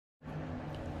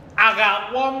I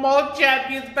got one more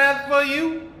Champions Path for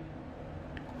you.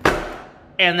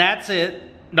 And that's it.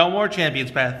 No more Champions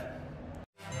Path.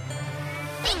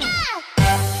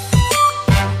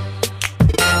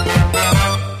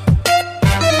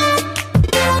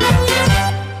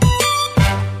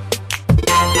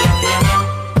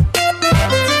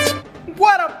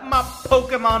 What up, my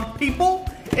Pokemon people?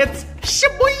 It's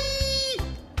Shiboy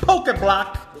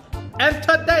Pokeblock, and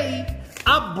today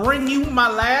I bring you my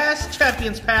last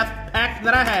Champions Path pack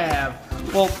that I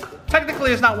have. Well,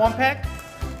 technically it's not one pack,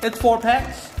 it's 4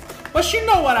 packs, but you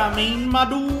know what I mean, my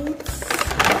dudes.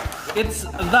 It's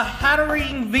the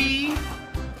Hatterene V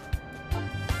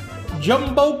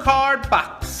Jumbo Card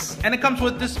Box, and it comes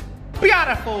with this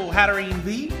beautiful Hatterene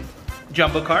V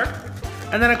Jumbo Card,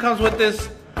 and then it comes with this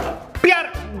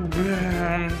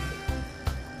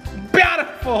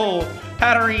beautiful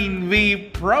Hatterene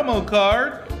V promo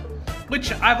card,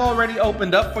 which I've already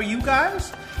opened up for you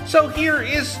guys. So here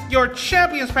is your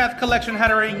Champions Path Collection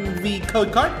Hatterene V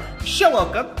code card. You're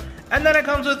welcome. And then it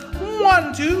comes with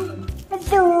 1, 2,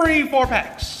 3, 4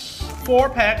 packs. 4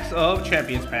 packs of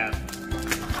Champions Path.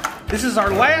 This is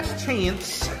our last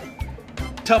chance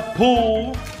to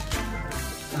pull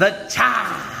the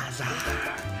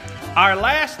Charizard. Our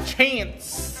last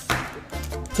chance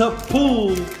to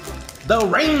pull the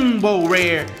Rainbow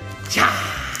Rare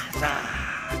Charizard.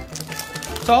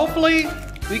 So hopefully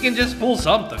we can just pull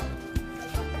something,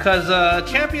 because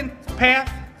Champion Path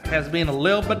has been a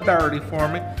little bit dirty for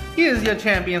me. Here's your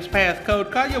Champions Path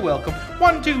code card. You're welcome.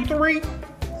 1, 2, 3.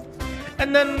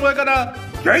 And then we're gonna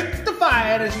drink the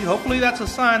fire energy. Hopefully that's a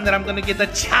sign that I'm gonna get the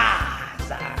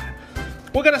Charizard.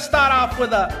 We're gonna start off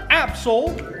with a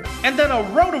Absol, and then a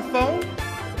Rotophone,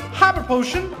 Hyper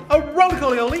Potion, a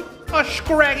Rotocoleole, a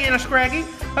Scraggy and a Scraggy,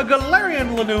 a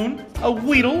Galarian Lanoon, a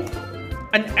Weedle,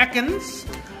 an Ekans,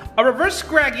 a Reverse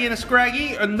Scraggy and a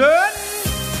Scraggy, and then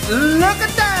look at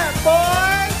that,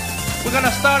 boys! We're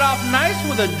gonna start off nice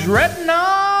with a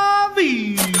Dreadnought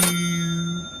V.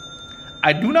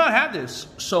 I do not have this,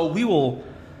 so we will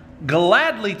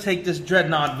gladly take this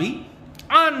Dreadnought V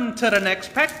on to the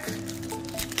next pack.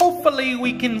 Hopefully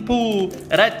we can pull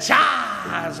the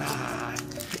Charizard.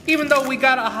 Even though we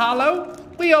got a holo,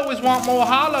 we always want more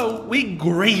holo. We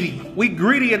greedy. We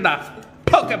greedy in the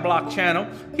Pokeblock channel.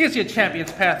 Here's your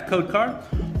Champions Path code card.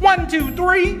 1, 2,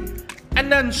 3.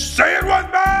 And then say it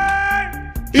with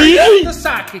me! The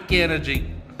Psychic Energy.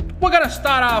 We're going to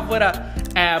start off with a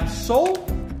Absol.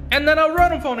 And then a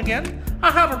Rotophone again.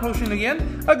 A Hyper Potion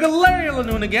again. A Galarian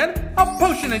Lanoon again. A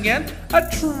Potion again. A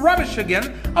Trubbish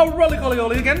again. A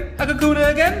Rotocoleole again. A Kakuna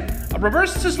again. A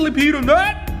Reverse Sizzlipede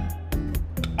Nut.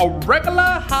 A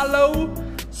regular holo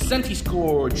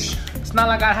Centiscourge. It's not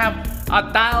like I have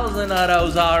 1,000 of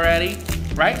those already.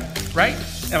 Right? Right?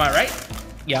 Am I right?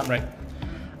 Yeah, I'm right.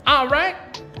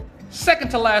 Alright. Second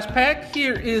to last pack.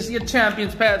 Here is your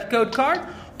Champions Path code card.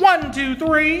 1, 2,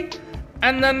 3.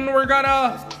 And then we're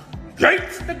gonna drink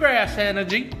the grass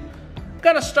energy.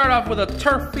 Gonna start off with a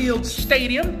Turffield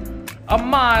Stadium, a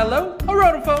Milo, a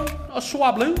Rotophone, a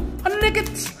Swablu, a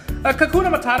Nickit, a Kakuna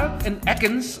Matata, an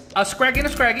Ekans, a Scraggy and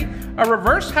a Scraggy, a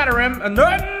Reverse Hatterene, and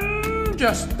then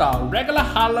just a regular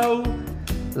holo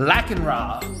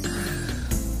Lycanroc.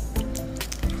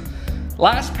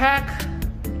 Last pack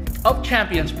of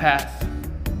Champions Path.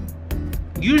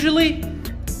 Usually,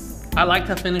 I like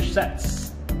to finish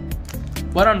sets,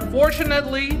 but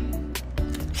unfortunately,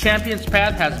 Champions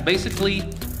Path has basically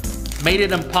made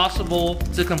it impossible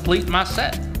to complete my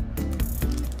set.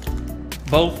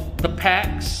 Both the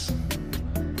packs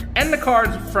and the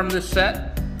cards from this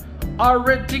set are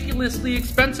ridiculously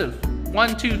expensive.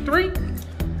 1, 2, 3.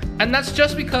 And that's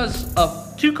just because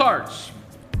of 2 cards.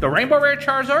 The Rainbow Rare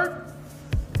Charizard,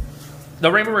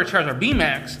 the Rainbow Rare Charizard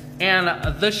VMAX, and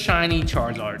the Shiny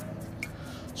Charizard.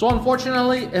 So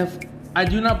unfortunately, if I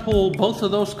do not pull both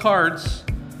of those cards,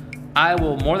 I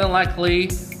will more than likely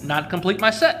not complete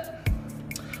my set.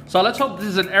 So let's hope this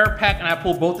is an error pack and I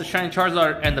pull both the Shiny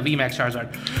Charizard and the VMAX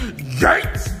Charizard.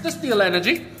 Yikes! The Steel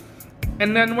Energy.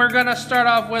 And then we're gonna start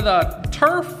off with a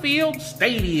Turffield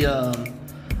Stadium,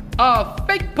 a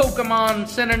fake Pokemon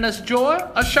Centerness Joy,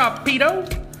 a Sharpedo,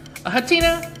 a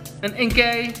Hatina, an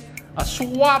Inkay, a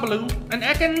Swablu, an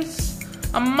Ekans,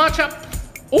 a Machop.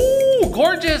 Ooh,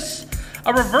 gorgeous!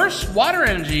 A Reverse Water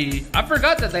Energy. I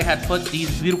forgot that they had put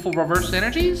these beautiful reverse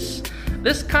energies.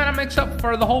 This kind of makes up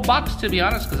for the whole box, to be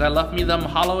honest, because I left me them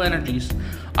holo energies.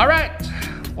 All right,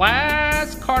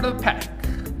 last card of the pack.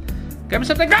 Give me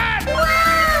something good! All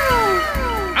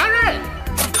right,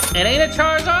 it ain't a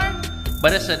Charizard,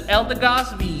 but it's an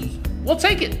Eldegoss V. We'll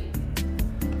take it.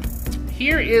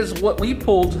 Here is what we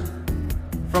pulled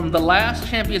from the last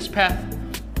Champions Path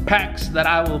packs that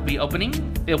I will be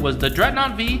opening. It was the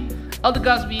Dreadnought V,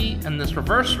 Eldegoss V, and this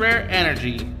Reverse Rare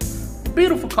Energy.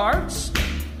 Beautiful cards.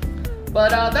 But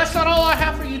that's not all I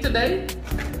have for you today.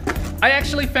 I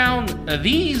actually found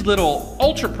these little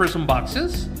Ultra Prism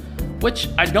boxes, which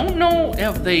I don't know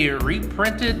if they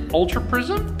reprinted Ultra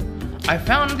Prism. I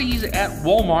found these at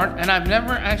Walmart and I've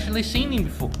never actually seen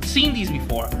these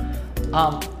before.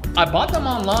 I bought them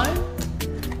online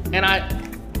and I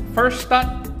first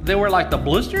thought they were like the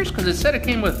blisters because it said it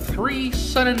came with 3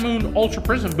 Sun and Moon Ultra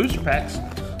Prism booster packs.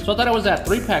 So I thought it was that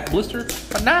 3-pack blister,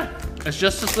 but nah, it's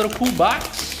just this little cool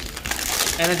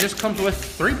box and it just comes with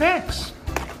 3 packs.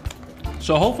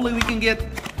 So hopefully we can get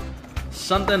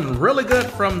something really good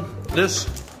from this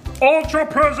Ultra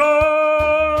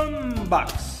Prism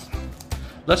box.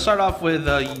 Let's start off with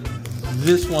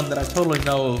this one that I totally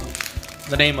know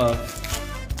the name of.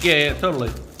 Yeah,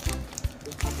 totally.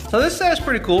 So this set is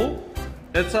pretty cool.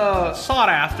 It's sought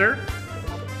after.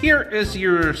 Here is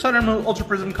your Sun and Moon Ultra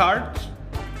Prism code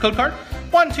card.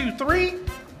 1, 2, 3.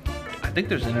 I think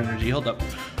there's an energy. Hold up.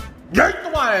 Yank the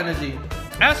Y energy.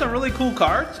 It has some really cool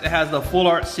cards. It has the full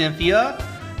art Cynthia.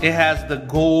 It has the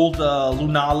gold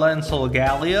Lunala and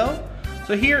Solgaleo.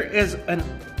 So here is an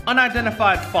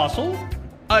unidentified fossil,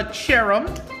 a Cherum,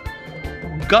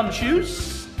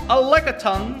 Gumshoes, a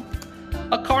Leccatung,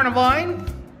 a Carnivine,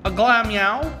 a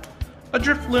Glammeow, a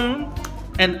Drifloon,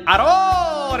 an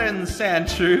Adoran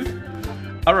Sandshrew,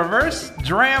 a reverse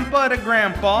Drampa to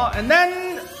Grandpa, and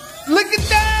then look at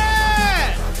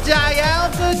that!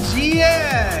 Dialga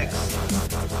GX!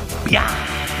 Yeah!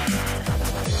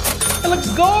 It looks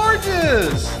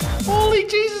gorgeous! Holy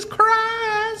Jesus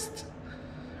Christ!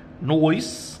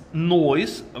 Nice,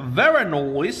 nice, very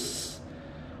nice.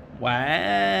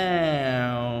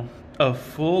 Wow. A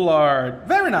full art.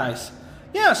 Very nice.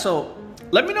 Yeah, so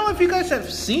let me know if you guys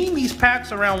have seen these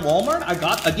packs around Walmart. I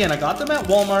got them at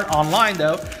Walmart online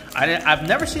though. I've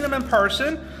never seen them in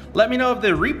person. Let me know if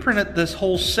they reprinted this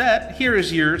whole set. Here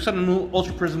is your Sun and Moon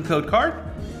Ultra Prism code card.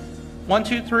 1,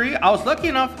 2, 3. I was lucky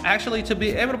enough actually to be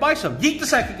able to buy some. Yeet the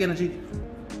Psychic Energy.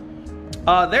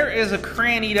 There is a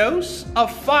Cranidos, a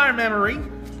Fire Memory,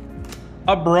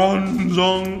 a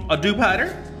Bronzong, a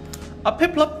Dewpider, a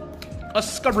Piplup, a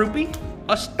Skaroopy,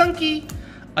 a Stunky,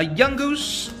 a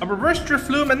Yungoos, a Reverse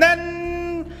Drifloon, and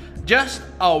then just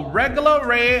a regular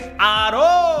Ray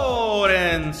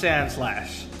Adoran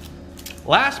Sandslash.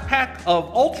 Last pack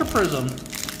of Ultra Prism,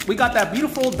 we got that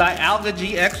beautiful Dialga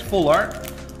GX full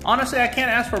art. Honestly, I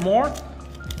can't ask for more,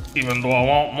 even though I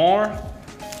want more.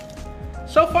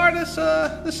 So far, this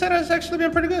set has actually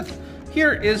been pretty good.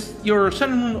 Here is your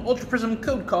Sun and Moon Ultra Prism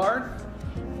code card.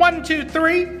 1, 2,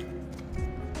 3.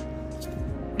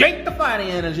 Yank the Fighting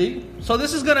Energy. So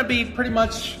this is gonna be pretty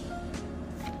much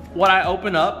what I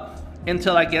open up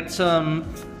until I get some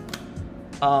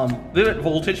Vivid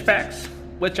Voltage packs,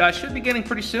 which I should be getting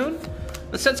pretty soon.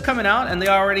 The set's coming out and they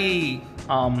already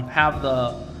have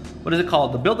the, what is it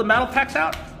called? The Build the Metal packs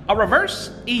out. A reverse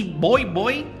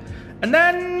boy. And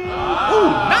then, ooh,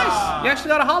 nice! You actually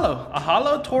got a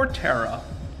holo Torterra.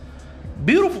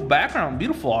 Beautiful background,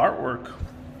 beautiful artwork.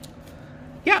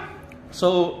 Yeah,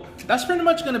 so that's pretty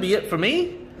much gonna be it for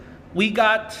me. We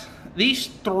got these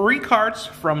 3 cards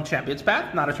from Champions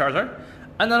Path, not a Charizard.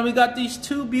 And then we got these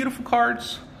 2 beautiful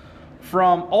cards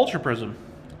from Ultra Prism.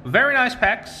 Very nice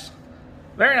packs,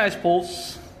 very nice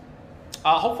pulls.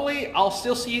 Hopefully, I'll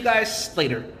still see you guys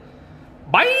later.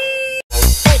 Bye!